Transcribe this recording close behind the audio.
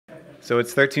So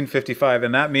it's 13:55,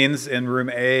 and that means in room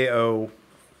A04,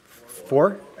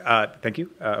 thank you,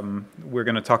 we're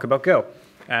going to talk about Go.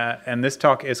 And this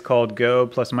talk is called Go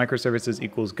plus microservices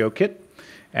equals GoKit.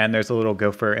 And there's a little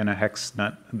gopher in a hex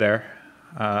nut there.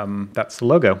 That's the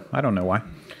logo. I don't know why.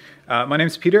 My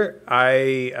name's Peter.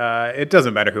 It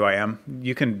doesn't matter who I am.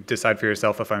 You can decide for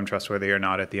yourself if I'm trustworthy or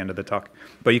not at the end of the talk.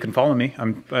 But you can follow me.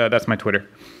 That's my Twitter.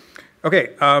 Okay,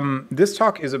 this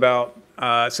talk is about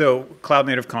so Cloud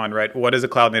Native Con, right? What is a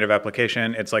Cloud Native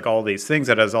application? It's like all these things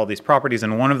that has all these properties,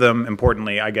 and one of them,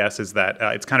 importantly, I guess, is that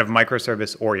it's kind of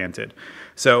microservice oriented.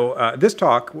 So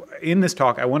in this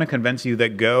talk, I want to convince you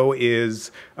that Go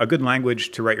is a good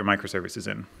language to write your microservices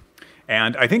in.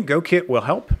 And I think GoKit will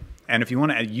help. And if you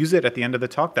want to use it at the end of the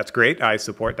talk, that's great. I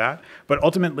support that. But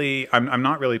ultimately, I'm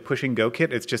not really pushing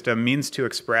GoKit. It's just a means to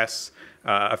express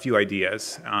a few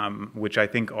ideas, which I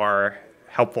think are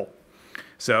helpful.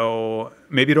 So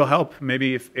maybe it'll help.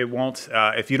 Maybe if it won't.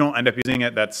 If you don't end up using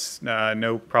it, that's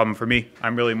no problem for me.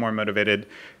 I'm really more motivated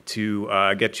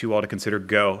to get you all to consider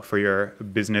Go for your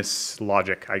business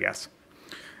logic, I guess.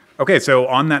 Okay, so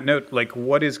on that note, like,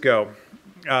 what is Go?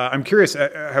 I'm curious,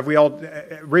 have we all,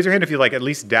 raise your hand if you like at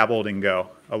least dabbled in Go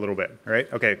a little bit,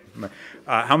 right? Okay,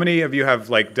 how many of you have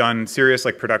like done serious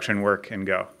like production work in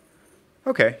Go?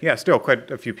 Okay, yeah, still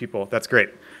quite a few people, that's great.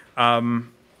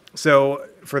 So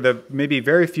for the maybe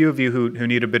very few of you who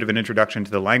need a bit of an introduction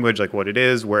to the language, like what it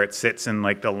is, where it sits in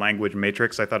like the language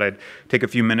matrix, I thought I'd take a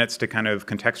few minutes to kind of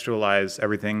contextualize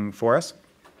everything for us.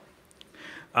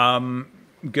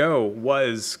 Go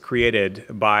was created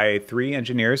by 3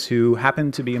 engineers who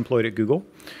happened to be employed at Google.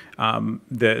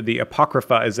 The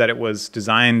apocrypha is that it was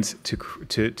designed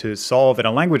to solve at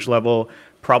a language level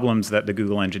problems that the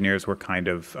Google engineers were kind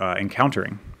of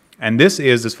encountering. And this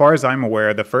is, as far as I'm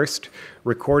aware, the first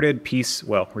recorded piece,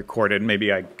 well, recorded,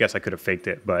 maybe I guess I could have faked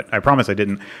it, but I promise I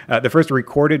didn't. The first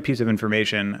recorded piece of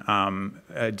information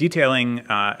detailing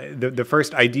the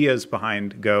first ideas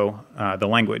behind Go, the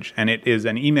language. And it is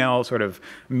an email sort of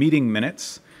meeting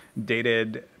minutes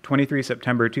dated 23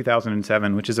 September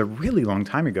 2007, which is a really long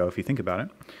time ago if you think about it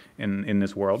in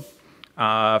this world,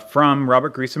 from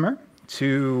Robert Griesemer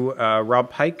to Rob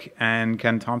Pike and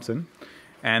Ken Thompson.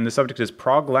 And the subject is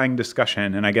prog-lang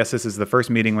discussion, and I guess this is the first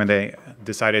meeting when they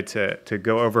decided to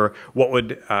go over what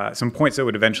would some points that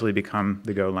would eventually become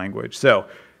the Go language. So,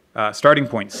 starting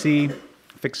point C,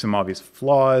 fix some obvious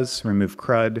flaws, remove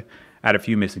CRUD, add a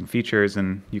few missing features,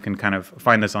 and you can kind of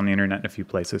find this on the internet in a few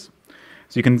places.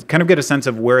 So you can kind of get a sense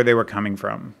of where they were coming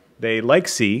from. They like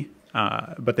C,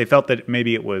 but they felt that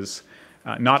maybe it was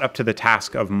not up to the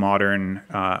task of modern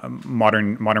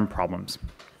problems.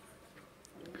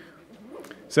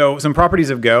 So some properties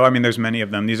of Go, I mean, there's many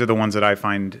of them. These are the ones that I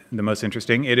find the most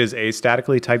interesting. It is a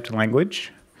statically typed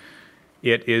language.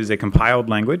 It is a compiled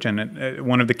language, and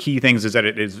one of the key things is that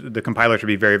the compiler should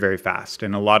be very, very fast.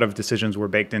 And a lot of decisions were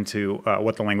baked into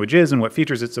what the language is and what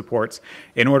features it supports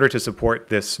in order to support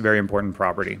this very important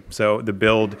property. So the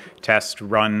build, test,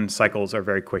 run cycles are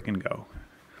very quick in Go.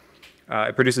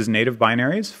 It produces native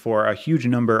binaries for a huge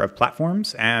number of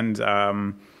platforms, and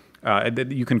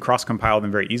you can cross-compile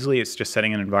them very easily. It's just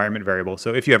setting an environment variable.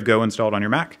 So if you have Go installed on your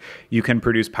Mac, you can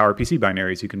produce PowerPC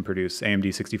binaries. You can produce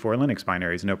AMD 64 Linux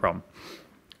binaries, no problem.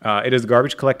 It is a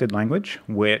garbage-collected language,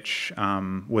 which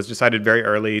was decided very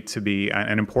early to be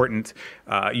an important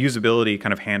usability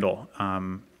kind of handle.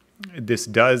 This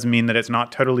does mean that it's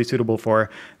not totally suitable for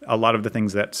a lot of the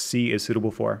things that C is suitable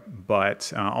for,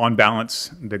 but on balance,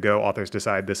 the Go authors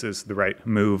decide this is the right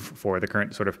move for the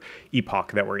current sort of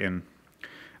epoch that we're in.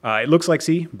 It looks like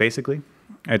C, basically.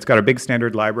 It's got a big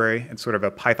standard library. It's sort of a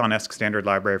Python-esque standard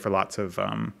library for lots of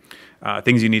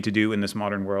things you need to do in this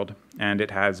modern world. And it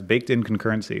has baked-in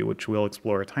concurrency, which we'll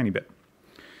explore a tiny bit.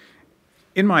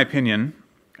 In my opinion,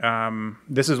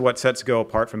 this is what sets Go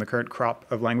apart from the current crop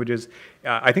of languages.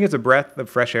 I think it's a breath of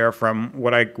fresh air from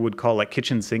what I would call like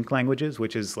kitchen sink languages,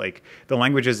 which is like the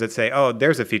languages that say, oh,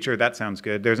 there's a feature, that sounds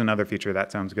good. There's another feature,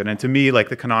 that sounds good. And to me, like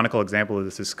the canonical example of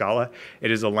this is Scala.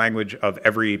 It is a language of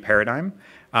every paradigm,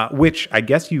 which I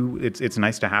guess it's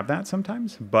nice to have that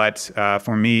sometimes. But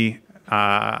for me,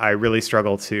 I really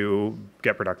struggle to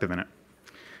get productive in it.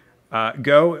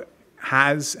 Go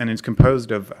has and is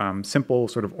composed of simple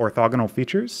sort of orthogonal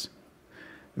features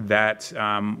that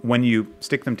when you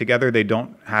stick them together, they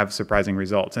don't have surprising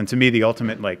results. And to me, the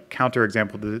ultimate like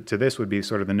counterexample to this would be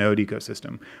sort of the Node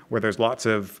ecosystem, where there's lots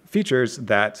of features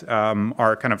that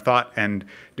are kind of thought and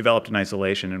developed in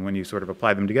isolation. And when you sort of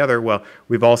apply them together, well,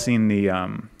 we've all seen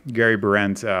the Gary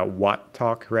Berendt Watt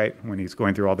talk, right? When he's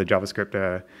going through all the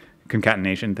JavaScript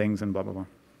concatenation things and blah, blah,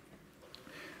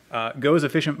 blah. Go is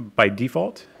efficient by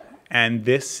default. And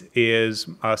this is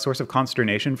a source of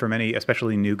consternation for many,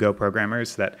 especially new Go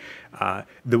programmers, that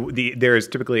there is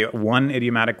typically one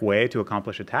idiomatic way to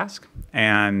accomplish a task.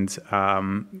 And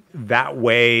that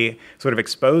way sort of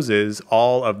exposes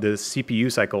all of the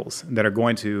CPU cycles that are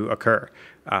going to occur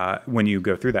when you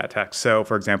go through that task. So,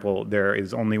 for example, there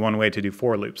is only one way to do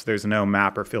for loops. There's no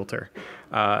map or filter.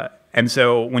 And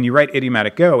so when you write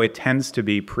idiomatic Go, it tends to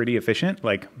be pretty efficient,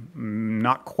 like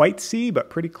not quite C, but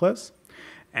pretty close.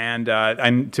 And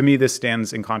to me, this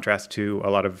stands in contrast to a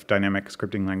lot of dynamic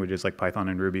scripting languages like Python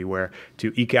and Ruby, where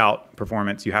to eke out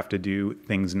performance, you have to do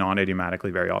things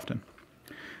non-idiomatically very often.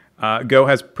 Go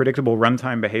has predictable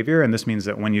runtime behavior, and this means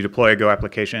that when you deploy a Go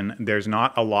application, there's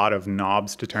not a lot of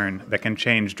knobs to turn that can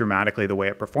change dramatically the way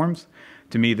it performs.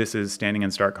 To me, this is standing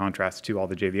in stark contrast to all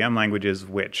the JVM languages,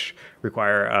 which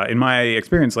require, in my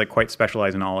experience, like quite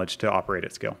specialized knowledge to operate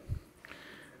at scale.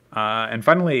 And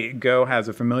finally, Go has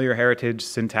a familiar heritage,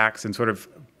 syntax, and sort of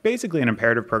basically an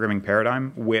imperative programming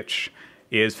paradigm, which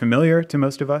is familiar to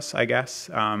most of us, I guess.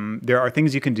 There are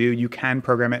things you can do. You can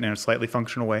program it in a slightly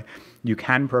functional way. You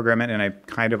can program it in a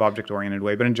kind of object-oriented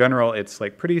way. But in general, it's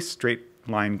like pretty straight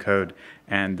line code.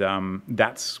 And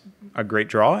that's a great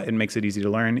draw. It makes it easy to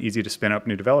learn, easy to spin up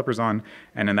new developers on.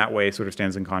 And in that way, sort of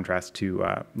stands in contrast to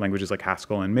languages like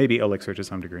Haskell and maybe Elixir to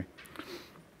some degree.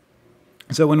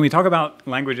 So when we talk about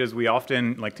languages, we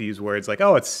often like to use words like,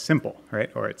 oh, it's simple, right?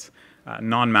 Or it's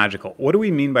non-magical. What do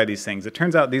we mean by these things? It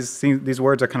turns out these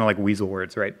words are kind of like weasel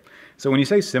words, right? So when you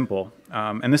say simple,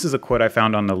 and this is a quote I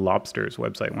found on the Lobsters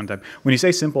website one time. When you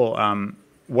say simple,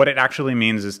 what it actually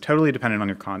means is totally dependent on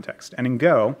your context. And in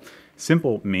Go,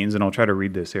 simple means, and I'll try to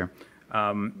read this here,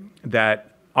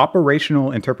 that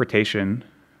operational interpretation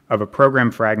of a program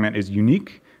fragment is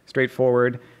unique,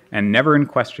 straightforward, and never in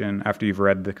question after you've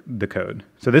read the code.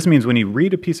 So this means when you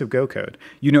read a piece of Go code,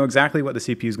 you know exactly what the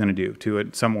CPU is going to do to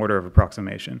some order of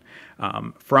approximation.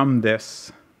 From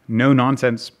this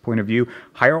no-nonsense point of view,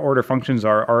 higher order functions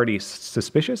are already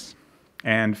suspicious,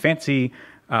 and fancy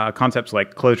concepts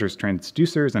like closures,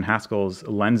 transducers, and Haskell's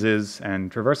lenses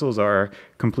and traversals are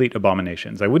complete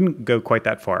abominations. I wouldn't go quite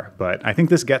that far, but I think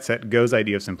this gets at Go's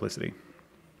idea of simplicity.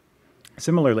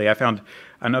 Similarly, I found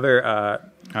another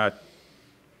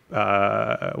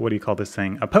what do you call this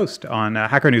thing? A post on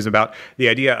Hacker News about the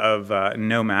idea of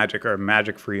no magic or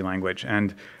magic-free language.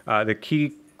 And the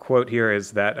key quote here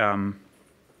is that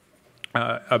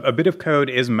a bit of code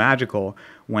is magical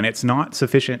when it's not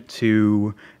sufficient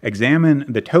to examine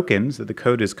the tokens that the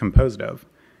code is composed of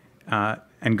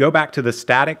and go back to the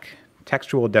static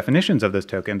textual definitions of those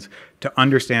tokens to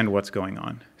understand what's going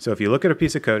on. So if you look at a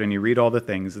piece of code and you read all the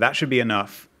things, that should be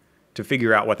enough to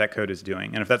figure out what that code is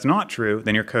doing. And if that's not true,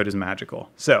 then your code is magical.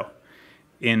 So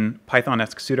in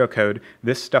Python-esque pseudocode,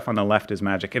 this stuff on the left is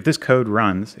magic. If this code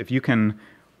runs, if you can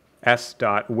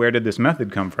where did this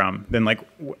method come from, then like,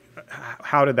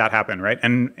 how did that happen, right?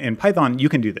 And in Python, you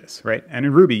can do this, right? And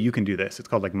in Ruby, you can do this. It's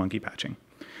called like monkey patching.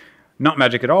 Not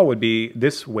magic at all would be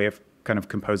this way of kind of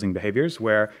composing behaviors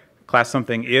where class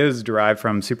something is derived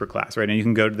from superclass, right? And you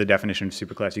can go to the definition of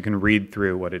superclass. You can read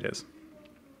through what it is.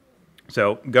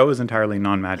 So Go is entirely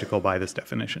non-magical by this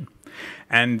definition.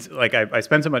 And like I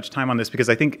spend so much time on this because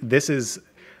I think this is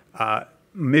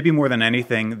maybe more than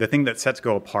anything, the thing that sets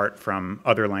Go apart from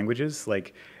other languages.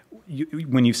 Like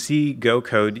when you see Go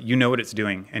code, you know what it's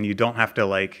doing and you don't have to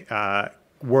like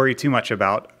worry too much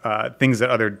about things that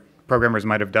other programmers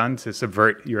might have done to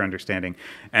subvert your understanding.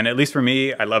 And at least for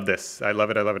me, I love this. I love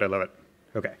it, I love it, I love it.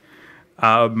 Okay.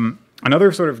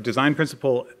 Another sort of design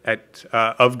principle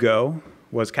of Go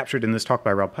was captured in this talk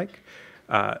by Rob Pike.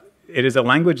 It is a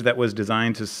language that was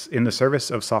designed in the service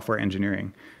of software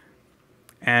engineering.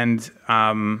 And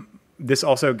this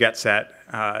also gets at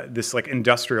this like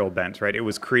industrial bent, right? It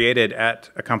was created at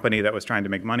a company that was trying to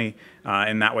make money,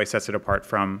 and that way sets it apart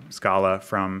from Scala,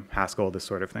 from Haskell, this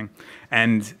sort of thing.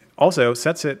 And also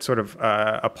sets it sort of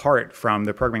apart from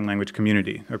the programming language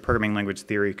community, or programming language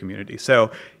theory community.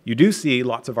 So you do see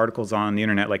lots of articles on the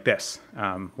internet like this,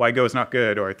 why Go is not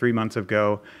good, or 3 months of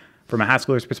Go from a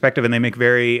Haskeller's perspective, and they make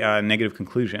very negative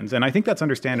conclusions. And I think that's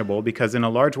understandable because in a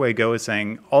large way, Go is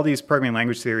saying all these programming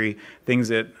language theory things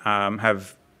that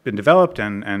have been developed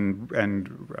and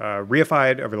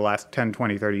reified over the last 10,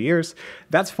 20, 30 years,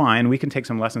 that's fine. We can take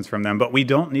some lessons from them, but we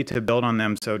don't need to build on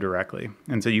them so directly.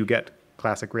 And so you get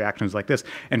classic reactions like this.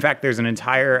 In fact, there's an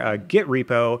entire Git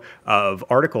repo of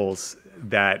articles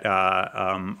that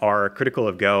are critical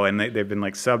of Go, and they've been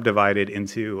like subdivided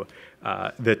into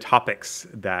the topics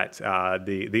that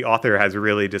the author has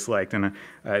really disliked, and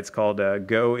it's called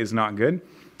Go is not good.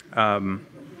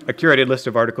 a curated list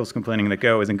of articles complaining that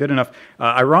Go isn't good enough.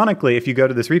 Ironically, if you go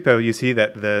to this repo, you see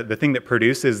that the thing that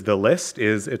produces the list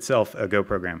is itself a Go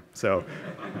program. So,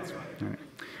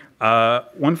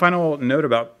 one final note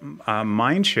about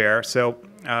mindshare. So,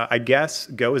 I guess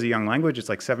Go is a young language. It's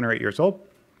like 7 or 8 years old.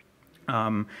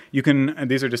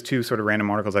 These are just two sort of random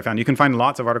articles I found. You can find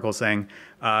lots of articles saying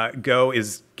Go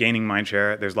is gaining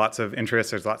mindshare. There's lots of interest.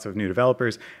 There's lots of new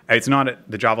developers. It's not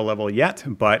at the Java level yet,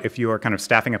 but if you are kind of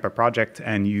staffing up a project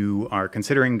and you are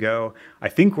considering Go, I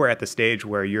think we're at the stage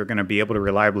where you're going to be able to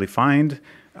reliably find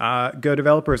Go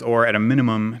developers, or at a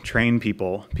minimum, train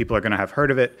people. People are going to have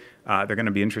heard of it. They're going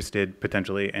to be interested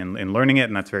potentially in learning it,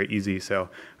 and that's very easy. So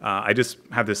I just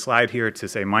have this slide here to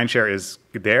say mindshare is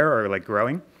there or like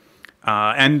growing.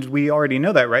 And we already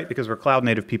know that, right? Because we're cloud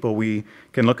native people, we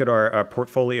can look at our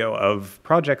portfolio of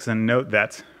projects and note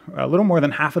that a little more than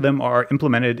half of them are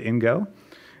implemented in Go.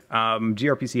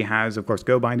 gRPC has, of course,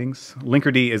 Go bindings.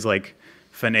 Linkerd is like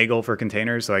finagle for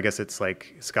containers, so I guess it's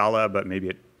like Scala, but maybe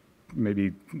it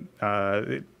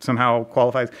somehow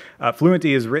qualifies. Fluentd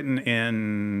is written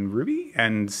in Ruby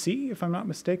and C, if I'm not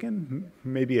mistaken.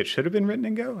 Maybe it should have been written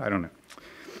in Go. I don't know.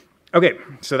 Okay,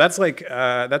 so that's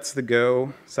that's the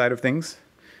Go side of things.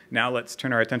 Now let's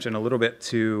turn our attention a little bit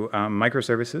to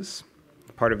microservices,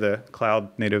 part of the cloud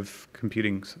native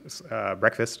computing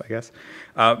breakfast, I guess.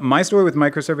 My story with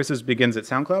microservices begins at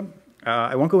SoundCloud.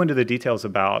 I won't go into the details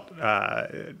about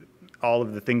all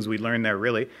of the things we learned there,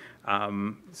 really.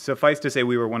 Suffice to say,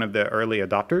 we were one of the early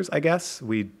adopters, I guess.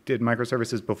 We did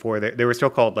microservices before. They were still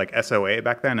called like SOA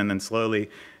back then, and then slowly,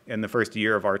 in the first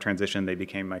year of our transition, they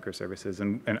became microservices.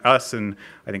 And us and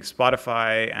I think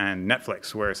Spotify and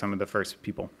Netflix were some of the first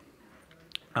people.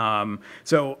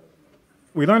 So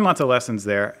we learned lots of lessons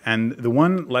there. And the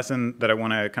one lesson that I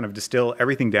want to kind of distill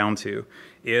everything down to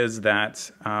is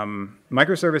that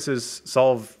microservices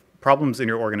solve problems in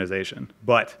your organization,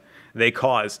 but they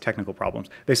cause technical problems.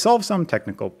 They solve some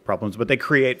technical problems, but they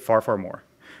create far, far more.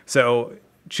 So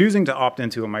choosing to opt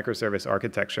into a microservice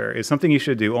architecture is something you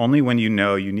should do only when you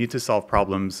know you need to solve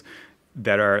problems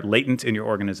that are latent in your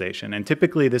organization. And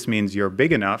typically this means you're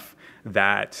big enough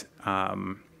that,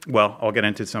 well, I'll get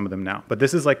into some of them now. But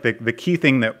this is like the key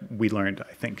thing that we learned,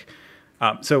 I think.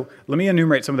 So let me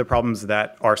enumerate some of the problems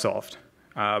that are solved.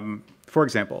 For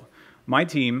example, my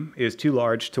team is too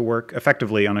large to work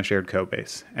effectively on a shared code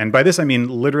base. And by this, I mean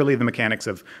literally the mechanics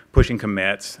of pushing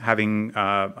commits, having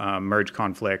merge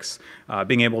conflicts,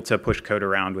 being able to push code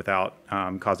around without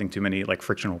causing too many like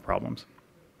frictional problems.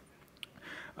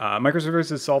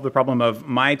 Microservices solve the problem of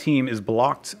my team is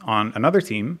blocked on another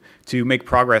team to make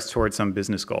progress towards some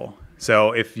business goal.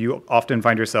 So if you often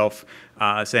find yourself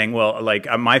saying, well, like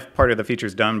my part of the feature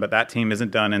is done, but that team isn't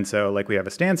done, and so like we have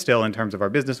a standstill in terms of our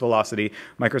business velocity,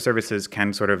 microservices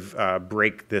can sort of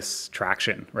break this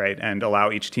traction, right, and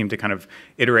allow each team to kind of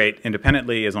iterate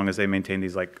independently as long as they maintain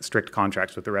these like strict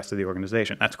contracts with the rest of the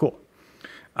organization. That's cool.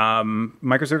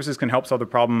 Microservices can help solve the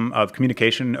problem of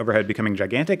communication overhead becoming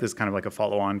gigantic. This is kind of like a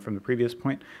follow-on from the previous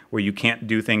point, where you can't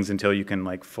do things until you can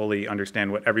like fully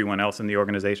understand what everyone else in the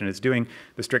organization is doing.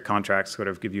 The strict contracts sort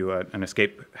of give you an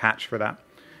escape hatch for that.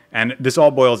 And this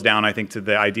all boils down, I think, to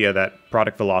the idea that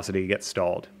product velocity gets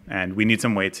stalled, and we need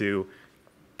some way to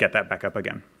get that back up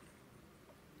again.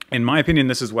 In my opinion,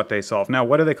 this is what they solve. Now,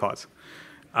 what do they cause?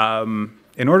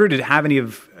 In order to have any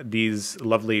of these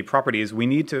lovely properties, we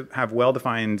need to have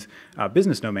well-defined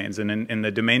business domains. And in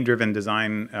the domain-driven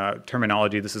design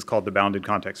terminology, this is called the bounded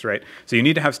context, right? So you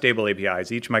need to have stable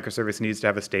APIs. Each microservice needs to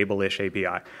have a stable-ish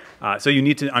API. So you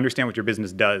need to understand what your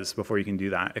business does before you can do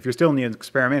that. If you're still in the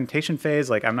experimentation phase,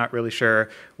 like I'm not really sure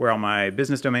where all my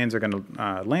business domains are going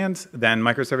to land, then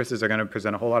microservices are going to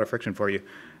present a whole lot of friction for you.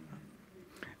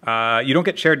 You don't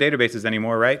get shared databases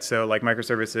anymore, right? So like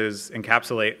microservices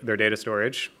encapsulate their data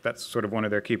storage. That's sort of one of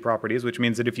their key properties, which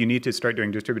means that if you need to start doing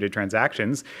distributed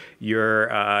transactions, you're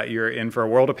in for a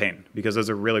world of pain, because those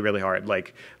are really, really hard,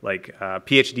 like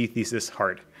PhD thesis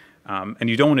hard. And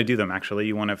you don't want to do them, actually.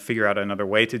 You want to figure out another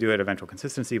way to do it, eventual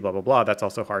consistency, blah, blah, blah. That's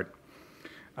also hard.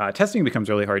 Testing becomes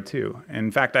really hard, too.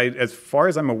 In fact, as far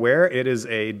as I'm aware, it is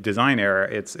a design error.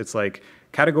 It's like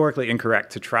categorically incorrect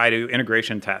to try to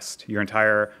integration test your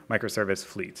entire microservice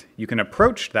fleet. You can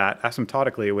approach that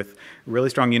asymptotically with really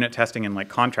strong unit testing and like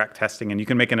contract testing, and you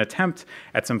can make an attempt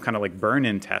at some kind of like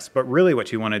burn-in test. But really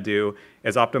what you want to do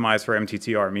is optimize for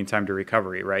MTTR, mean time to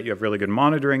recovery, right? You have really good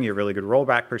monitoring, you have really good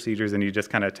rollback procedures, and you just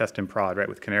kind of test in prod, right,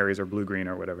 with canaries or blue-green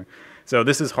or whatever. So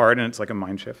this is hard, and it's like a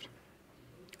mind shift.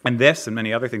 And this and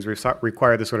many other things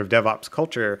require this sort of DevOps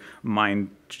culture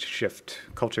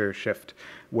culture shift,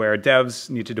 where devs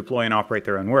need to deploy and operate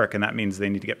their own work, and that means they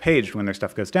need to get paged when their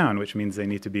stuff goes down, which means they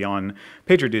need to be on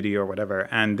pager duty or whatever.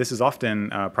 And this is often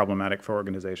problematic for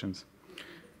organizations.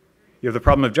 You have the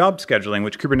problem of job scheduling,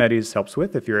 which Kubernetes helps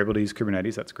with. If you're able to use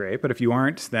Kubernetes, that's great. But if you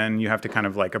aren't, then you have to kind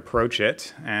of like approach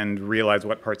it and realize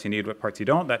what parts you need, what parts you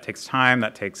don't. That takes time,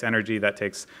 that takes energy, that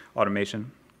takes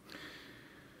automation.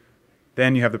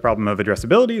 Then you have the problem of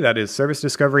addressability. That is service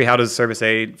discovery. How does service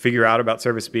A figure out about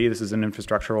service B? This is an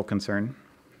infrastructural concern.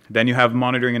 Then you have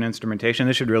monitoring and instrumentation.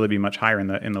 This should really be much higher in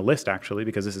the list, actually,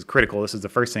 because this is critical. This is the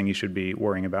first thing you should be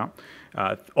worrying about.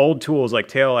 Old tools like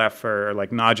TLF or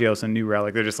like Nagios and New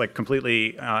Relic, they're just like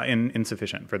completely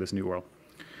insufficient for this new world.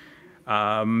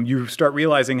 You start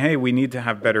realizing, hey, we need to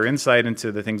have better insight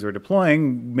into the things we're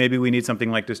deploying. Maybe we need something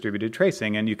like distributed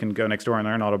tracing, and you can go next door and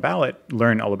learn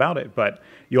all about it. But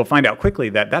you'll find out quickly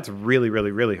that that's really,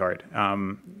 really, really hard.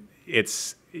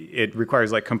 It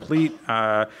requires like complete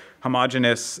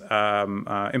homogeneous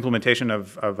implementation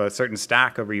of a certain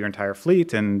stack over your entire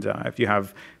fleet. And if you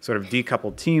have sort of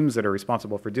decoupled teams that are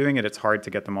responsible for doing it, it's hard to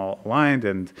get them all aligned.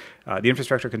 And the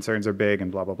infrastructure concerns are big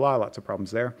and blah, blah, blah, lots of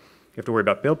problems there. You have to worry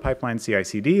about build pipeline,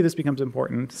 CI/CD. This becomes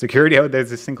important. Security, oh, there's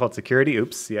this thing called security.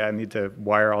 Oops, yeah, I need to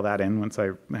wire all that in once I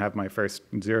have my first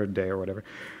 0 day or whatever.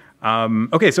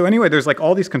 Okay, so anyway, there's like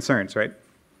all these concerns, right?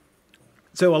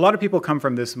 So a lot of people come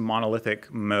from this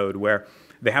monolithic mode where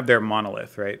they have their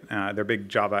monolith, right? Their big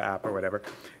Java app or whatever.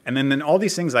 And then all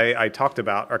these things I talked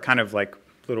about are kind of like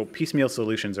little piecemeal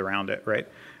solutions around it, right?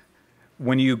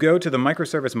 When you go to the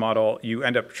microservice model, you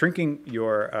end up shrinking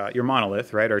your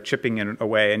monolith, right, or chipping it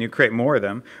away, and you create more of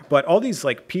them. But all these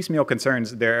like piecemeal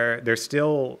concerns, they're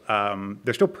still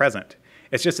present.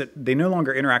 It's just that they no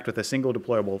longer interact with a single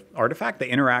deployable artifact. They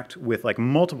interact with like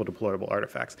multiple deployable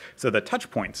artifacts. So the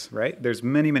touch points, right? There's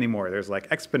many, many more. There's like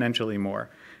exponentially more.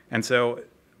 And so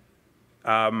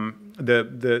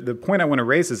the point I want to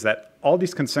raise is that all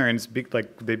these concerns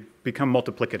they become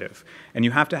multiplicative, and you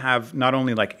have to have not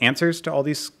only like answers to all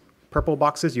these purple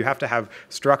boxes, you have to have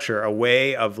structure, a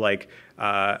way of like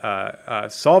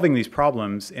solving these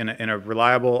problems in a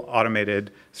reliable,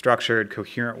 automated, structured,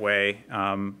 coherent way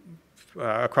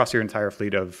across your entire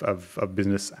fleet of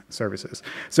business services.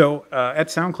 So at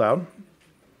SoundCloud,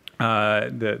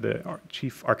 the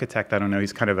chief architect, I don't know,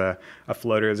 he's kind of a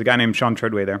floater. There's a guy named Sean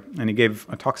Treadway there, and he gave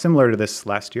a talk similar to this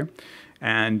last year.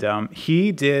 And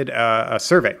he did a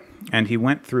survey, and he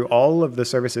went through all of the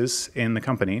services in the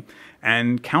company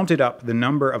and counted up the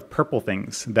number of purple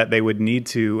things that they would need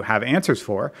to have answers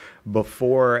for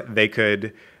before they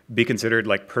could be considered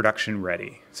like production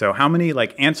ready. So how many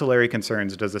like ancillary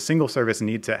concerns does a single service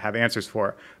need to have answers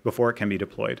for before it can be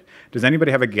deployed? Does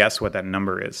anybody have a guess what that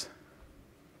number is?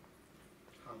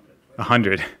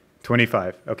 100.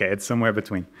 25. Okay, it's somewhere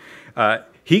between.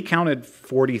 He counted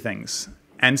 40 things.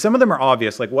 And some of them are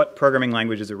obvious, like what programming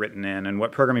language is it written in, and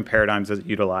what programming paradigms does it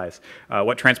utilize,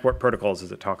 what transport protocols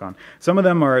does it talk on. Some of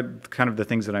them are kind of the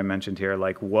things that I mentioned here,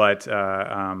 like what,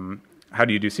 how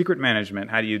do you do secret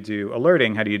management, how do you do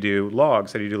alerting, how do you do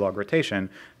logs, how do you do log rotation,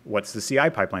 what's the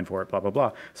CI pipeline for it, blah, blah,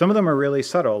 blah. Some of them are really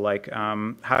subtle, like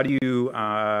how do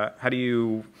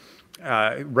you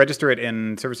register it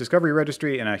in service discovery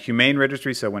registry, in a humane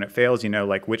registry, so when it fails, you know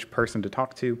like which person to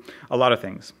talk to, a lot of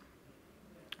things.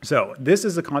 So this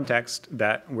is the context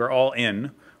that we're all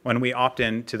in when we opt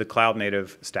in to the cloud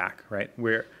native stack, right?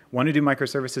 We want to do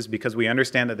microservices because we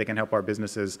understand that they can help our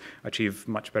businesses achieve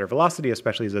much better velocity,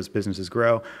 especially as those businesses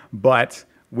grow. But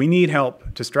we need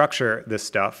help to structure this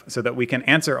stuff so that we can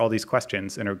answer all these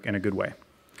questions in a good way.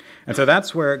 And so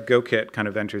that's where GoKit kind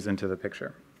of enters into the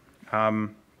picture.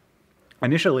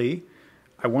 Initially,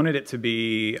 I wanted it to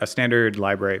be a standard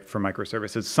library for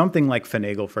microservices, something like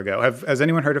Finagle for Go. Has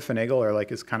anyone heard of Finagle or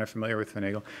like is kind of familiar with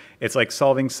Finagle? It's like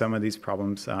solving some of these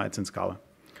problems. It's in Scala.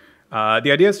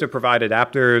 The idea is to provide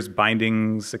adapters,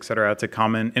 bindings, et cetera, to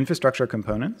common infrastructure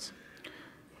components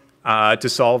to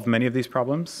solve many of these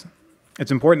problems. It's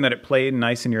important that it play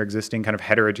nice in your existing kind of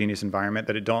heterogeneous environment,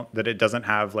 that it doesn't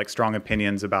have like strong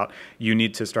opinions about you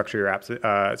need to structure your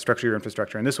apps, structure your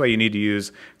infrastructure. And this way you need to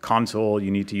use console, you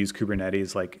need to use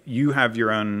Kubernetes. Like you have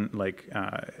your own like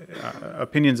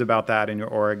opinions about that in your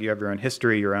org. You have your own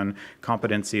history, your own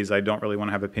competencies. I don't really want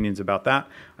to have opinions about that.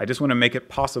 I just want to make it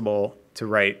possible to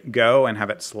write Go and have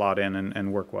it slot in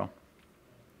and work well.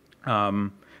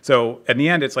 So in the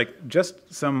end, it's like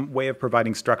just some way of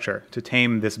providing structure to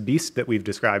tame this beast that we've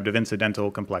described of incidental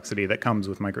complexity that comes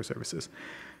with microservices.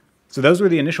 So those were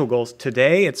the initial goals.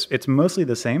 Today, it's mostly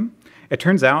the same. It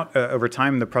turns out over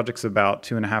time, the project's about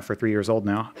 2.5 or 3 years old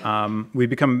now. We've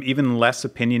become even less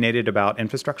opinionated about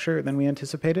infrastructure than we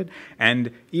anticipated, and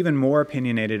even more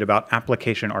opinionated about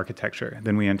application architecture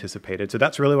than we anticipated. So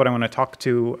that's really what I want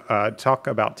to talk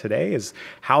about today, is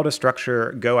how to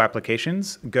structure Go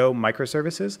applications, Go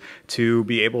microservices, to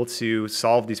be able to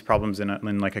solve these problems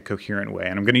in like a coherent way.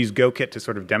 And I'm going to use GoKit to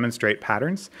sort of demonstrate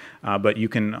patterns, but you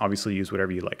can obviously use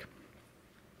whatever you like.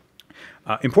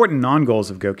 Important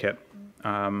non-goals of GoKit.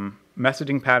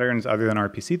 Messaging patterns other than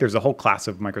RPC. There's a whole class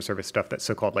of microservice stuff that's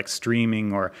so-called like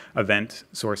streaming or event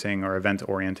sourcing or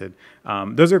event-oriented.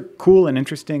 Those are cool and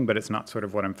interesting, but it's not sort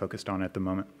of what I'm focused on at the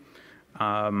moment.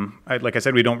 Like I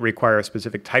said, we don't require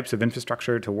specific types of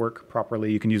infrastructure to work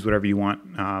properly. You can use whatever you want,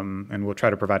 and we'll try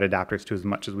to provide adapters to as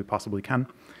much as we possibly can.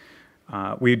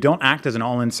 We don't act as an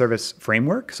all-in service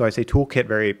framework, so I say toolkit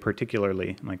very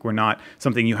particularly. Like, we're not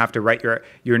something you have to write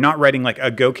you're not writing like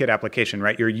a GoKit application,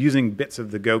 right? You're using bits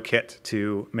of the GoKit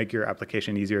to make your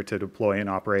application easier to deploy and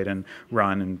operate and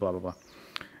run and blah, blah, blah.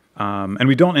 And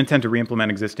we don't intend to re-implement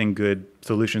existing good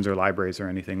solutions or libraries or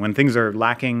anything. When things are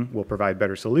lacking, we'll provide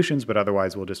better solutions, but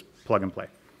otherwise we'll just plug and play.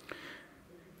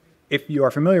 If you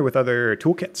are familiar with other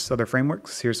toolkits, other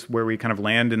frameworks, here's where we kind of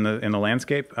land in the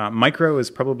landscape. Micro is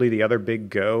probably the other big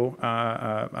Go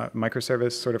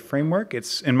microservice sort of framework.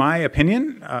 It's, in my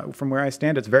opinion, from where I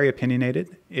stand, it's very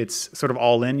opinionated. It's sort of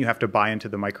all in. You have to buy into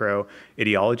the micro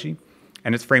ideology,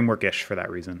 and it's framework-ish for that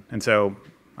reason. And so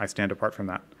I stand apart from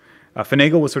that.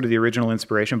 Finagle was sort of the original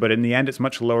inspiration, but in the end, it's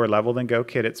much lower level than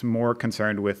GoKit. It's more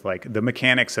concerned with like the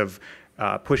mechanics of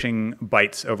pushing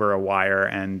bytes over a wire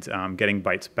and getting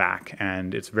bytes back,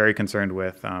 and it's very concerned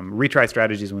with retry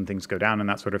strategies when things go down and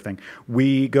that sort of thing.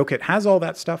 GoKit has all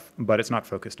that stuff, but it's not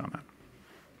focused on that.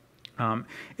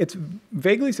 It's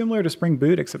vaguely similar to Spring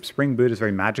Boot, except Spring Boot is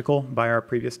very magical by our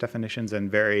previous definitions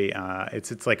and very,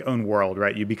 it's like own world,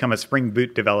 right? You become a Spring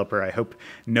Boot developer. I hope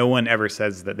no one ever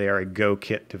says that they are a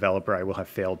GoKit developer. I will have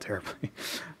failed terribly.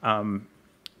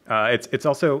 It's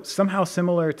also somehow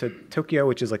similar to Tokyo,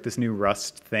 which is like this new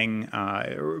Rust thing.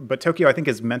 But Tokyo, I think,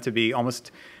 is meant to be almost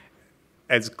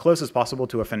as close as possible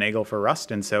to a Finagle for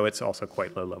Rust, and so it's also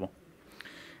quite low level.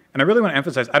 And I really want to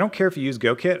emphasize, I don't care if you use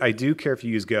GoKit. I do care if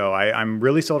you use Go. I'm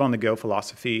really sold on the Go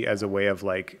philosophy as a way of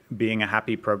like being a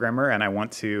happy programmer. And I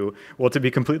want to, well, to be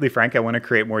completely frank, I want to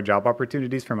create more job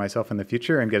opportunities for myself in the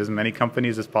future and get as many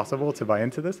companies as possible to buy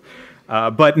into this.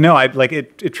 But no,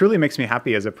 it truly makes me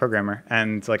happy as a programmer.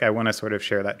 And like, I want to sort of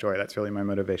share that joy. That's really my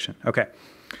motivation. Okay.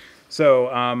 So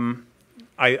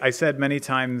I said many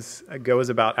times Go is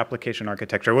about application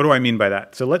architecture. What do I mean by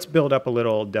that? So let's build up a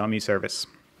little dummy service.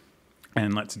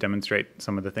 And let's demonstrate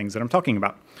some of the things that I'm talking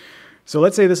about. So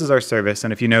let's say this is our service,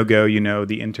 and if you know Go, you know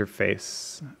the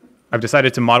interface. I've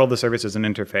decided to model the service as an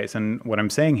interface, and what I'm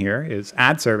saying here is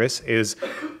add service is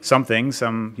something,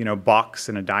 some box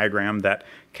in a diagram that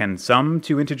can sum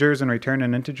two integers and return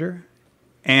an integer,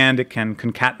 and it can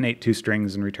concatenate two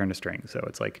strings and return a string. So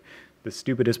it's like the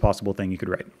stupidest possible thing you could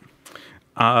write.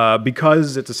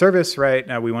 Because it's a service,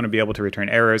 right? We want to be able to return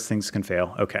errors. Things can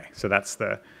fail. Okay, so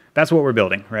that's what we're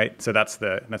building, right? So that's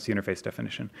the interface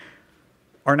definition.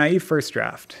 Our naive first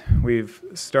draft, we've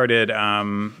started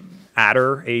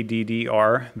adder,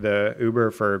 ADDR, the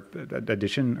Uber for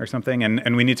addition or something,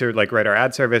 and we need to like write our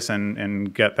add service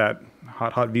and get that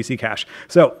hot VC cache.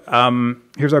 So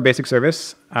here's our basic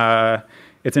service.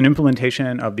 It's an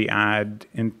implementation of the add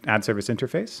service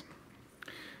interface.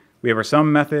 We have our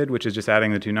sum method, which is just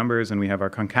adding the two numbers, and we have our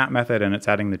concat method, and it's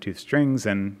adding the two strings,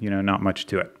 and not much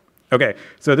to it. Okay,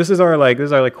 so this is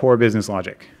our core business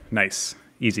logic. Nice,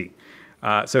 easy.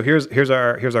 So here's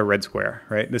our red square,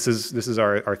 right? This is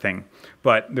our thing.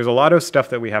 But there's a lot of stuff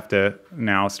that we have to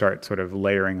now start sort of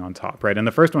layering on top, right? And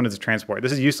the first one is transport.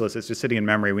 This is useless. It's just sitting in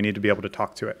memory. We need to be able to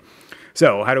talk to it.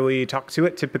 So how do we talk to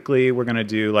it? Typically, we're going to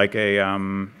do like a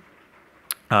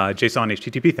JSON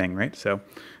HTTP thing, right? So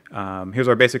here's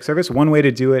our basic service. One way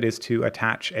to do it is to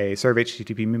attach a serve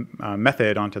HTTP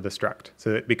method onto the struct.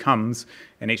 So it becomes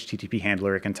an HTTP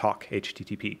handler. It can talk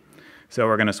HTTP. So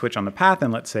we're going to switch on the path,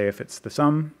 and let's say if it's the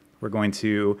sum, we're going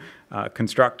to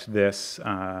construct this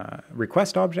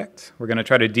request object. We're going to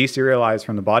try to deserialize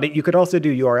from the body. You could also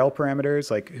do URL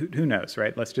parameters, like who knows,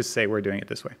 right? Let's just say we're doing it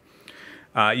this way.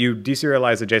 You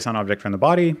deserialize a JSON object from the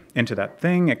body into that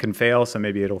thing. It can fail, so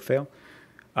maybe it'll fail.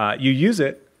 You use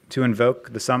it to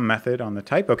invoke the sum method on the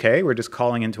type. Okay, we're just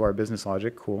calling into our business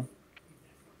logic. Cool.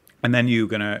 And then you're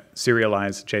going to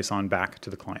serialize JSON back to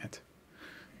the client.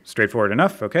 Straightforward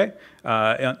enough, okay.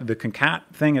 The concat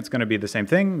thing, it's going to be the same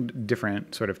thing,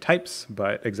 different sort of types,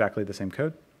 but exactly the same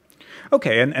code.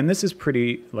 Okay, and this is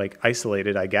pretty like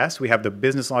isolated, I guess. We have the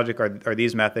business logic are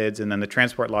these methods, and then the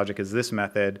transport logic is this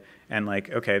method, and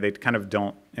like, okay, they kind of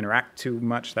don't interact too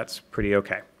much. That's pretty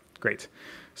okay. Great.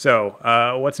 So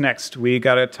what's next? We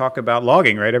got to talk about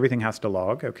logging, right? Everything has to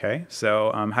log, okay?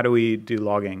 So how do we do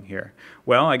logging here?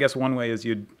 Well, I guess one way is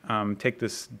you'd take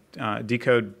this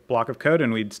decode block of code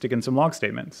and we'd stick in some log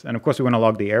statements. And of course, we want to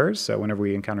log the errors. So whenever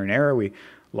we encounter an error, we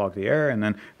log the error, and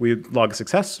then we log a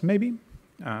success, maybe,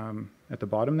 at the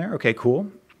bottom there. Okay, cool.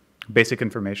 Basic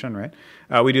information, right?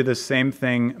 We do the same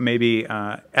thing maybe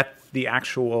at the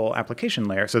actual application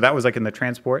layer. So that was like in the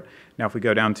transport. Now if we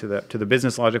go down to the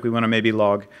business logic, we want to maybe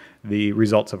log the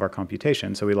results of our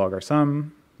computation. So we log our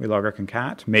sum, we log our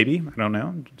concat, maybe, I don't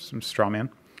know, some straw man.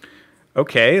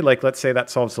 Okay, like let's say that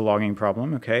solves the logging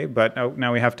problem, okay, but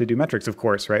now we have to do metrics, of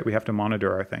course, right? We have to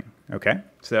monitor our thing, okay?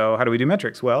 So how do we do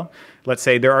metrics? Well, let's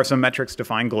say there are some metrics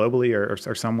defined globally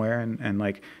or somewhere, and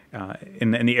like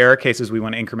in the error cases, we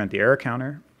want to increment the error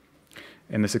counter.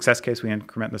 In the success case, we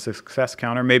increment the success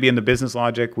counter. Maybe in the business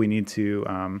logic, we need to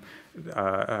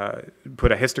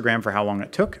put a histogram for how long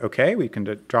it took. Okay, we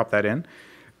can drop that in.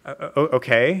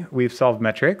 Okay, we've solved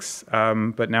metrics,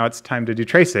 but now it's time to do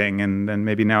tracing, and then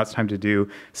maybe now it's time to do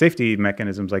safety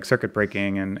mechanisms like circuit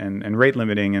breaking and rate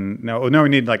limiting, and now we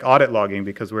need like audit logging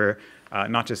because we're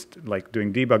not just like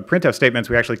doing debug printf statements,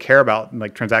 we actually care about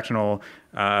like transactional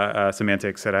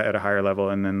semantics at a higher level,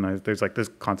 and then there's like this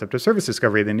concept of service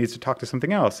discovery that needs to talk to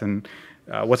something else, and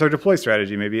what's our deploy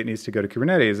strategy? Maybe it needs to go to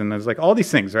Kubernetes, and there's like all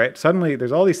these things, right? Suddenly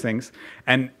there's all these things,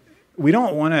 and we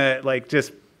don't want to like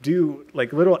just do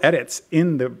like little edits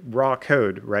in the raw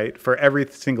code, right, for every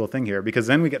single thing here, because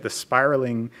then we get the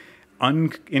spiraling,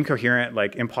 incoherent,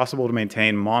 like impossible to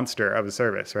maintain monster of a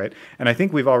service, right? And I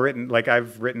think we've all written, like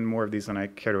I've written more of these than I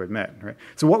care to admit, right?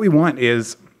 So what we want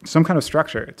is some kind of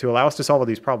structure to allow us to solve all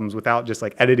these problems without just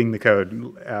like editing the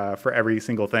code for every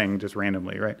single thing just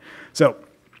randomly, right? So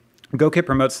GoKit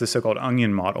promotes the so-called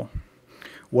onion model.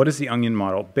 What is the onion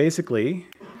model? Basically,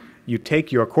 you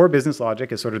take your core business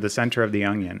logic as sort of the center of the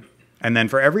onion. And then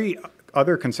for every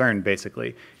other concern,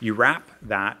 basically, you wrap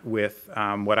that with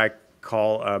what I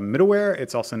call a middleware.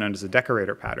 It's also known as a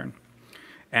decorator pattern.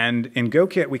 And in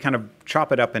GoKit, we kind of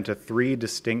chop it up into 3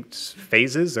 distinct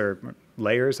phases or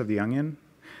layers of the onion.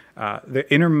 The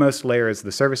innermost layer is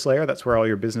the service layer. That's where all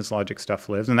your business logic stuff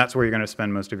lives, and that's where you're going to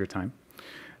spend most of your time.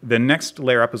 The next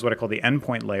layer up is what I call the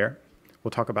endpoint layer.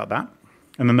 We'll talk about that.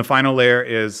 And then the final layer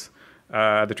is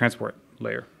the transport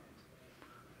layer.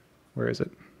 Where is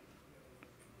it?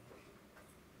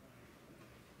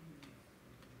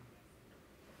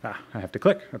 I have to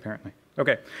click, apparently.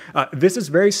 Okay. This is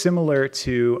very similar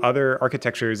to other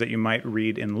architectures that you might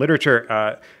read in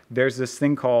literature. There's this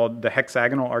thing called the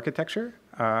hexagonal architecture,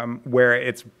 where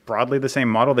it's broadly the same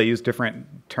model. They use different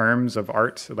terms of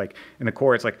art. Like in the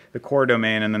core, it's like the core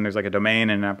domain, and then there's like a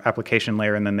domain and an application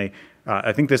layer, and then they,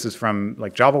 I think this is from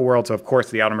like Java world, so of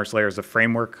course the outermost layer is the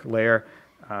framework layer,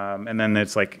 and then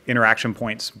it's like interaction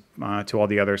points to all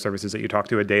the other services that you talk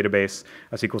to, a database,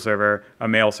 a SQL server, a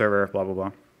mail server, blah, blah,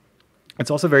 blah. It's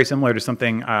also very similar to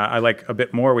something I like a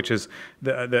bit more, which is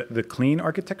the clean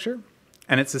architecture.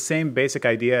 And it's the same basic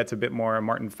idea. It's a bit more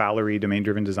Martin Fowlery,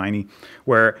 domain-driven designy,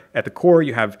 where at the core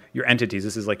you have your entities.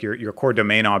 This is like your core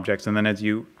domain objects. And then as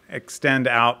you extend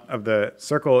out of the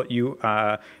circle, you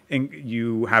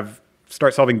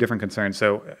start solving different concerns.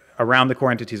 So around the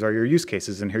core entities are your use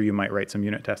cases, and here you might write some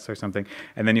unit tests or something.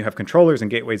 And then you have controllers and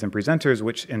gateways and presenters,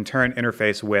 which in turn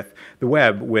interface with the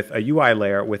web, with a UI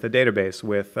layer, with a database,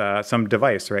 with some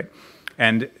device, right?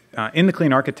 And in the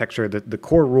clean architecture, the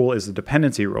core rule is the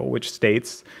dependency rule, which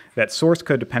states that source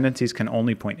code dependencies can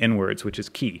only point inwards, which is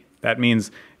key. That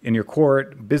means in your core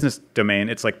business domain,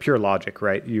 it's like pure logic,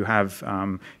 right? You have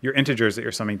your integers that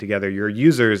you're summing together, your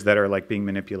users that are like being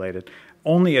manipulated.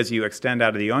 Only as you extend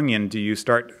out of the onion do you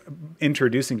start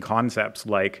introducing concepts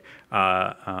like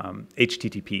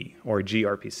HTTP or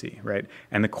gRPC, right?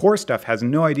 And the core stuff has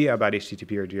no idea about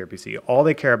HTTP or gRPC. All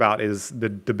they care about is the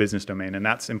business domain, and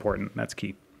that's important. That's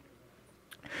key.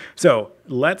 So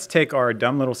let's take our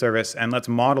dumb little service and let's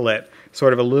model it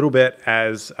sort of a little bit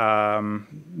as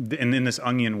in this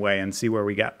onion way and see where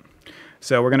we get.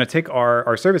 So we're going to take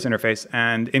our service interface,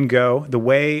 and in Go, the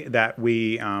way that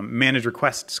we manage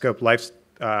request scope life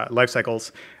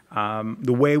cycles,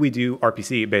 the way we do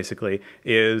RPC basically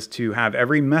is to have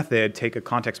every method take a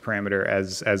context parameter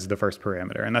as the first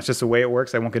parameter, and that's just the way it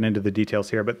works. I won't get into the details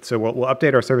here, but so we'll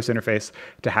update our service interface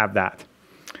to have that.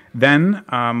 Then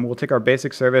we'll take our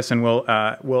basic service and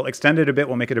we'll extend it a bit.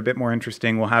 We'll make it a bit more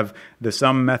interesting. We'll have the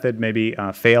sum method maybe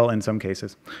fail in some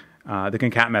cases. The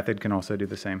concat method can also do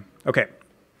the same. Okay.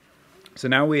 So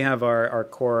now we have our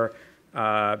core,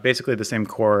 basically the same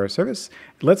core service.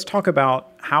 Let's talk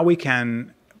about how we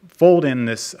can fold in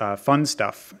this fun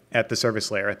stuff at the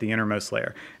service layer, at the innermost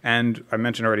layer. And I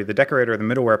mentioned already the decorator, the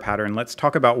middleware pattern. Let's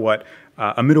talk about what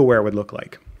a middleware would look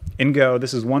like. In Go,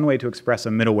 this is one way to express a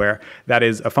middleware. That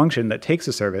is a function that takes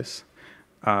a service,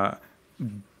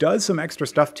 does some extra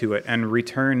stuff to it, and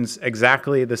returns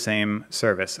exactly the same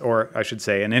service, or I should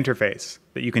say an interface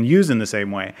that you can use in the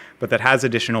same way, but that has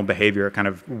additional behavior kind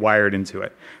of wired into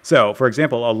it. So, for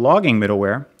example, a logging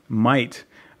middleware might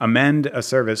amend a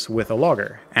service with a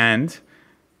logger, and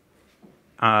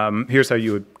here's how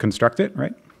you would construct it,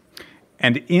 right?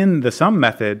 And in the sum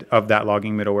method of that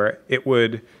logging middleware, it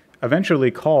would eventually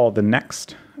call the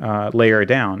next layer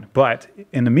down, but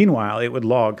in the meanwhile, it would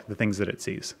log the things that it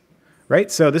sees. Right?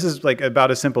 So this is like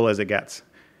about as simple as it gets.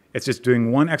 It's just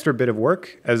doing one extra bit of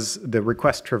work as the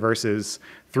request traverses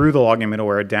through the logging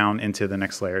middleware down into the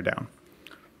next layer down.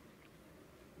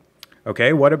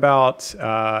 Okay, what about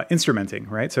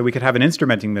instrumenting, right? So we could have an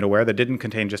instrumenting middleware that didn't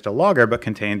contain just a logger, but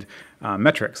contained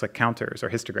metrics like counters or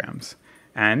histograms.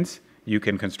 And you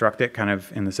can construct it kind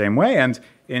of in the same way. And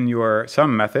in your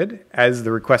sum method, as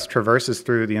the request traverses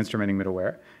through the instrumenting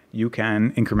middleware, you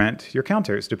can increment your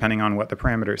counters depending on what the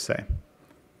parameters say.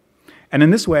 And in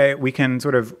this way, we can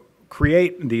sort of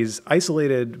create these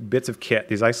isolated bits of kit,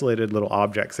 these isolated little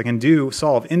objects that can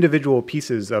solve individual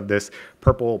pieces of this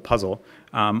purple puzzle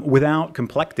without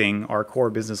complecting our core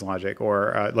business logic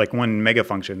or like one mega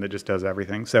function that just does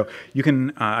everything. So you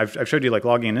can, I've showed you like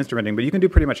logging and instrumenting, but you can do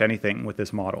pretty much anything with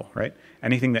this model, right?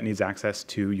 Anything that needs access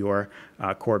to your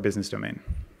core business domain.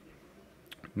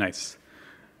 Nice.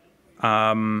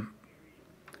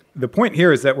 The point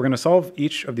here is that we're going to solve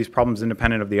each of these problems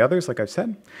independent of the others, like I've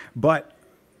said, but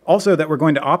also that we're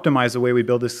going to optimize the way we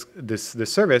build this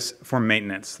service for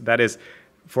maintenance. That is,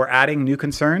 for adding new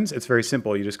concerns, it's very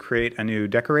simple. You just create a new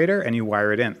decorator and you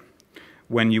wire it in.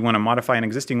 When you want to modify an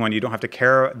existing one, you don't have to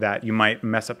care that you might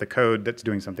mess up the code that's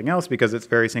doing something else because it's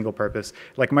very single purpose.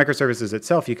 Like microservices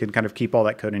itself, you can kind of keep all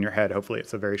that code in your head. Hopefully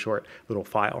it's a very short little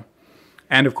file.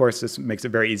 And of course, this makes it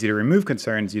very easy to remove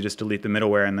concerns. You just delete the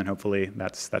middleware, and then hopefully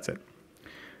that's it.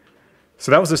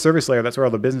 So that was the service layer. That's where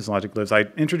all the business logic lives. I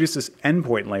introduced this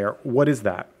endpoint layer. What is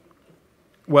that?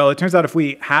 Well, it turns out if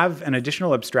we have an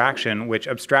additional abstraction which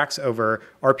abstracts over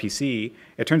RPC,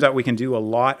 it turns out we can do a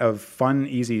lot of fun,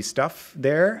 easy stuff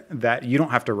there that you don't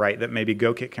have to write, that maybe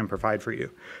GoKit can provide for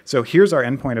you. So here's our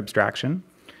endpoint abstraction.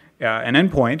 An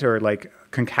endpoint, or like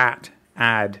concat,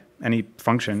 add, any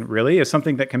function really, is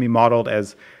something that can be modeled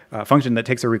as a function that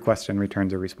takes a request and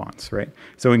returns a response, right?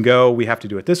 So in Go, we have to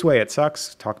do it this way. It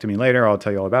sucks. Talk to me later. I'll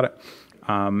tell you all about it.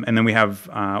 And then we have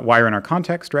wire in our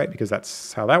context, right? Because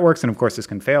that's how that works. And of course, this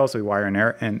can fail. So we wire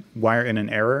in an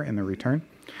error in the return.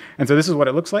 And so this is what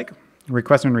it looks like.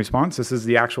 Request and response. This is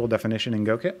the actual definition in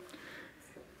GoKit.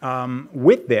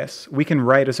 With this, we can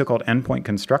write a so-called endpoint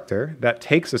constructor that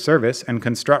takes a service and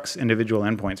constructs individual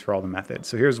endpoints for all the methods.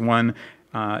 So here's one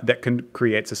that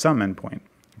creates a sum endpoint.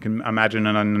 You can imagine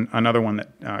another one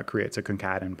that creates a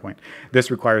concat endpoint.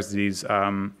 This requires these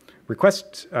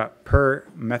request per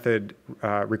method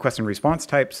request and response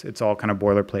types. It's all kind of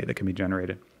boilerplate that can be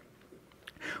generated.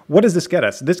 What does this get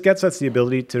us? This gets us the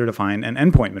ability to define an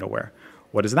endpoint middleware.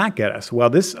 What does that get us? Well,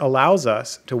 this allows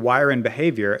us to wire in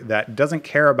behavior that doesn't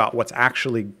care about what's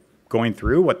actually going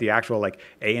through, what the actual like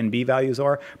A and B values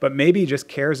are, but maybe just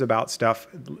cares about stuff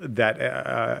that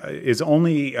is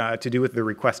only to do with the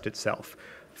request itself.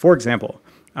 For example,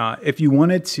 if you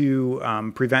wanted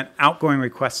to prevent outgoing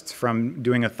requests from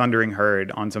doing a thundering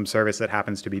herd on some service that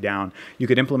happens to be down, you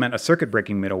could implement a circuit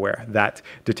breaking middleware that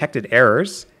detected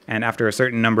errors and after a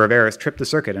certain number of errors tripped the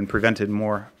circuit and prevented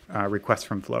more requests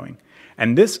from flowing.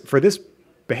 And for this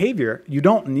behavior, you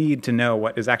don't need to know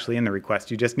what is actually in the request.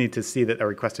 You just need to see that a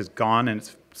request is gone and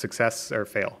it's success or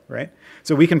fail, right?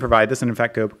 So we can provide this, and in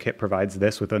fact, GoKit provides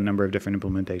this with a number of different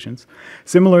implementations.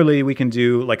 Similarly, we can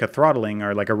do like a throttling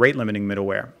or like a rate limiting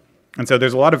middleware. And so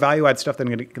there's a lot of value add stuff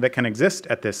that can exist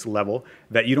at this level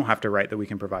that you don't have to write, that we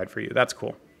can provide for you. That's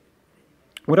cool.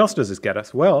 What else does this get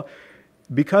us? Well,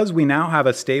 because we now have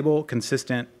a stable,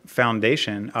 consistent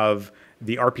foundation of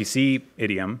the RPC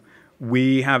idiom,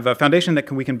 we have a foundation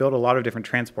that we can build a lot of different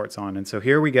transports on. And so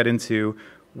here we get into,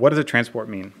 what does a transport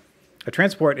mean? A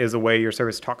transport is a way your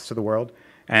service talks to the world.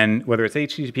 And whether it's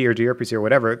HTTP or gRPC or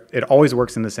whatever, it always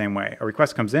works in the same way. A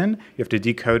request comes in, you have to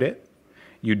decode it,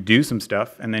 you do some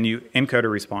stuff, and then you encode a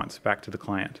response back to the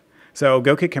client. So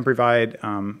GoKit can provide,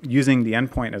 using the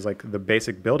endpoint as like the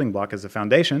basic building block as a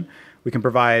foundation, we can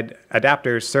provide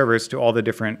adapters, servers to all the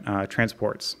different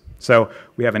transports. So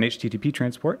we have an HTTP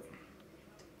transport.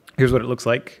 Here's what it looks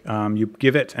like. You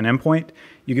give it an endpoint.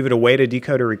 You give it a way to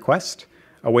decode a request,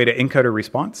 a way to encode a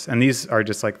response. And these are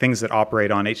just like things that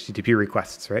operate on HTTP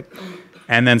requests, right?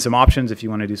 And then some options if you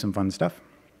want to do some fun stuff.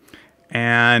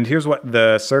 And here's what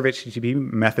the serve HTTP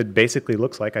method basically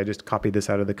looks like. I just copied this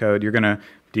out of the code. You're going to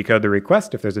decode the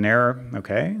request. If there's an error,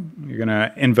 okay. You're going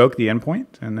to invoke the endpoint,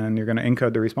 and then you're going to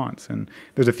encode the response. And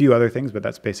there's a few other things, but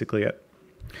that's basically it.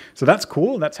 So that's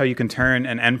cool. That's how you can turn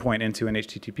an endpoint into an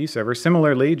HTTP server.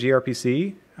 Similarly,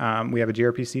 gRPC, we have a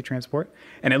gRPC transport,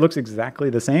 and it looks exactly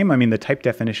the same. I mean, the type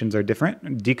definitions are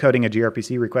different. Decoding a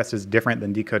gRPC request is different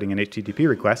than decoding an HTTP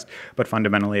request, but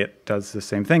fundamentally it does the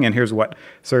same thing. And here's what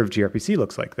serve gRPC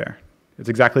looks like there. It's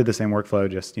exactly the same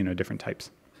workflow, just different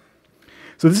types.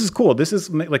 So this is cool. This is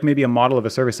like maybe a model of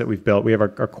a service that we've built. We have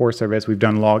our core service. We've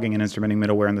done logging and instrumenting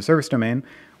middleware in the service domain.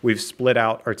 We've split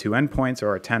out our 2 endpoints or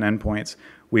our 10 endpoints.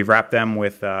 We've wrapped them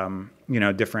with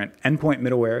different endpoint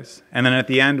middlewares, and then at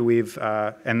the end we've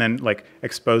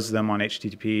exposed them on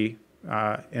HTTP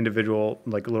individual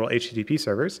little HTTP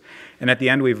servers. And at the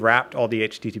end we've wrapped all the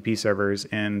HTTP servers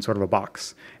in sort of a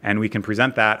box, and we can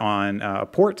present that on a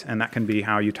port, and that can be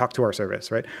how you talk to our service,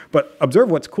 right? But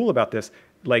observe what's cool about this.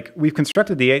 Like, we've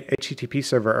constructed the HTTP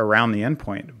server around the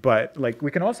endpoint, but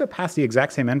we can also pass the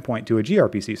exact same endpoint to a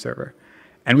gRPC server.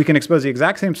 And we can expose the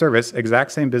exact same service,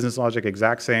 exact same business logic,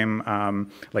 exact same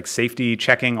safety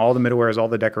checking, all the middlewares, all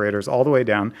the decorators, all the way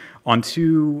down on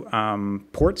 2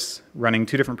 ports running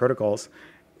 2 different protocols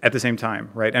at the same time,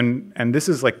 right? And this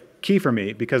is key for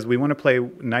me, because we want to play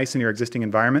nice in your existing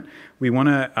environment. We want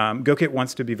to, GoKit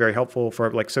wants to be very helpful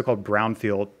for so-called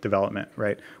brownfield development,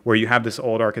 right? Where you have this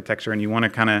old architecture and you want to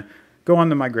kind of go on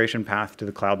the migration path to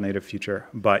the cloud native future,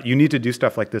 but you need to do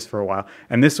stuff like this for a while.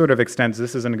 And this sort of extends,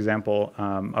 this is an example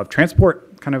of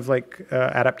transport kind of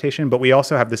adaptation, but we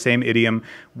also have the same idiom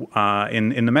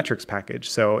in the metrics package.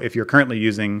 So if you're currently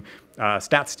using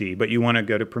statsd, but you want to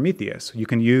go to Prometheus, you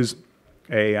can use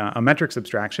a metrics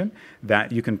abstraction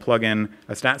that you can plug in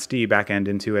a statsd backend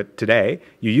into it today.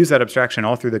 You use that abstraction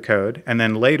all through the code, and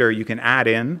then later you can add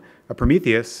in a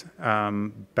Prometheus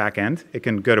backend. It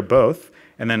can go to both,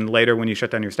 and then later when you shut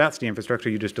down your statsd infrastructure,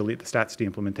 you just delete the statsd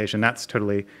implementation. That's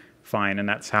totally fine, and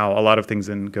that's how a lot of things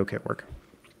in GoKit work.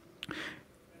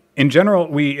 In general,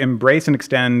 we embrace and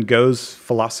extend Go's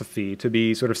philosophy to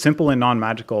be sort of simple and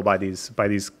non-magical by these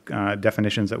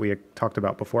definitions that we had talked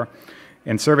about before,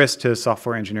 in service to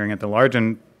software engineering at the large.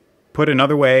 And put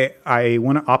another way, I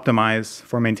want to optimize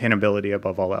for maintainability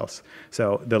above all else.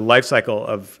 So the life cycle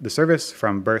of the service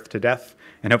from birth to death,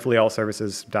 and hopefully all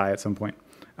services die at some point.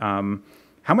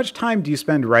 How much time do you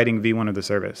spend writing V1 of the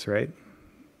service, right?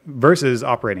 Versus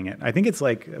operating it. I think it's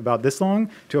about this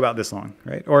long to about this long,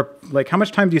 right? Or how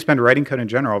much time do you spend writing code in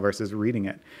general versus reading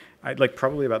it?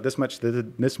 Probably about this much to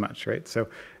this much, right? So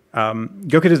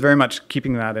GoKit is very much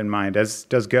keeping that in mind, as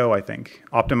does Go, I think,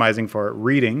 optimizing for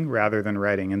reading rather than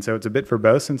writing. And so it's a bit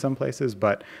verbose in some places,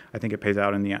 but I think it pays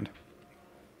out in the end.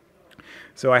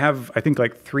 So I have, I think,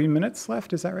 3 minutes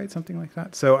left. Is that right? Something like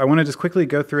that. So I want to just quickly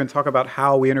go through and talk about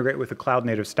how we integrate with the cloud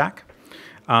native stack.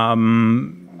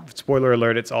 Spoiler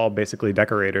alert, it's all basically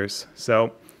decorators.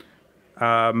 So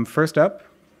first up,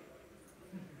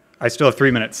 I still have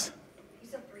 3 minutes. You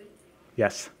said 3?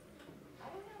 Yes.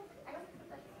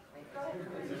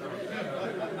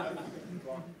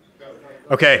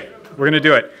 Okay, we're going to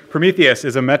do it. Prometheus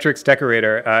is a metrics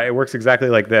decorator. It works exactly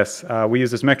like this. We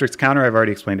use this metrics counter. I've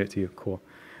already explained it to you. Cool.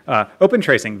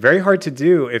 OpenTracing, very hard to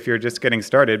do if you're just getting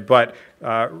started, but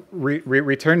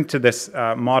return to this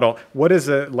model. What is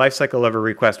the life cycle of a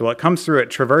request? Well, it comes through, it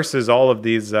traverses all of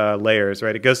these layers,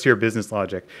 right? It goes to your business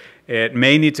logic. It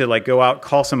may need to go out,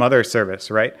 call some other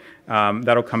service, right?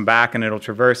 That'll come back and it'll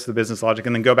traverse the business logic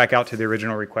and then go back out to the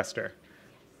original requester.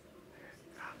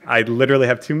 I literally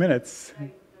have 2 minutes.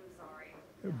 I'm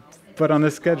sorry. But on the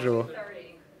schedule,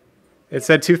 it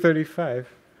said 2:35.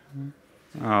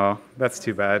 Oh, that's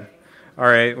too bad. All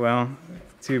right, well,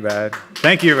 too bad.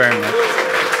 Thank you very much.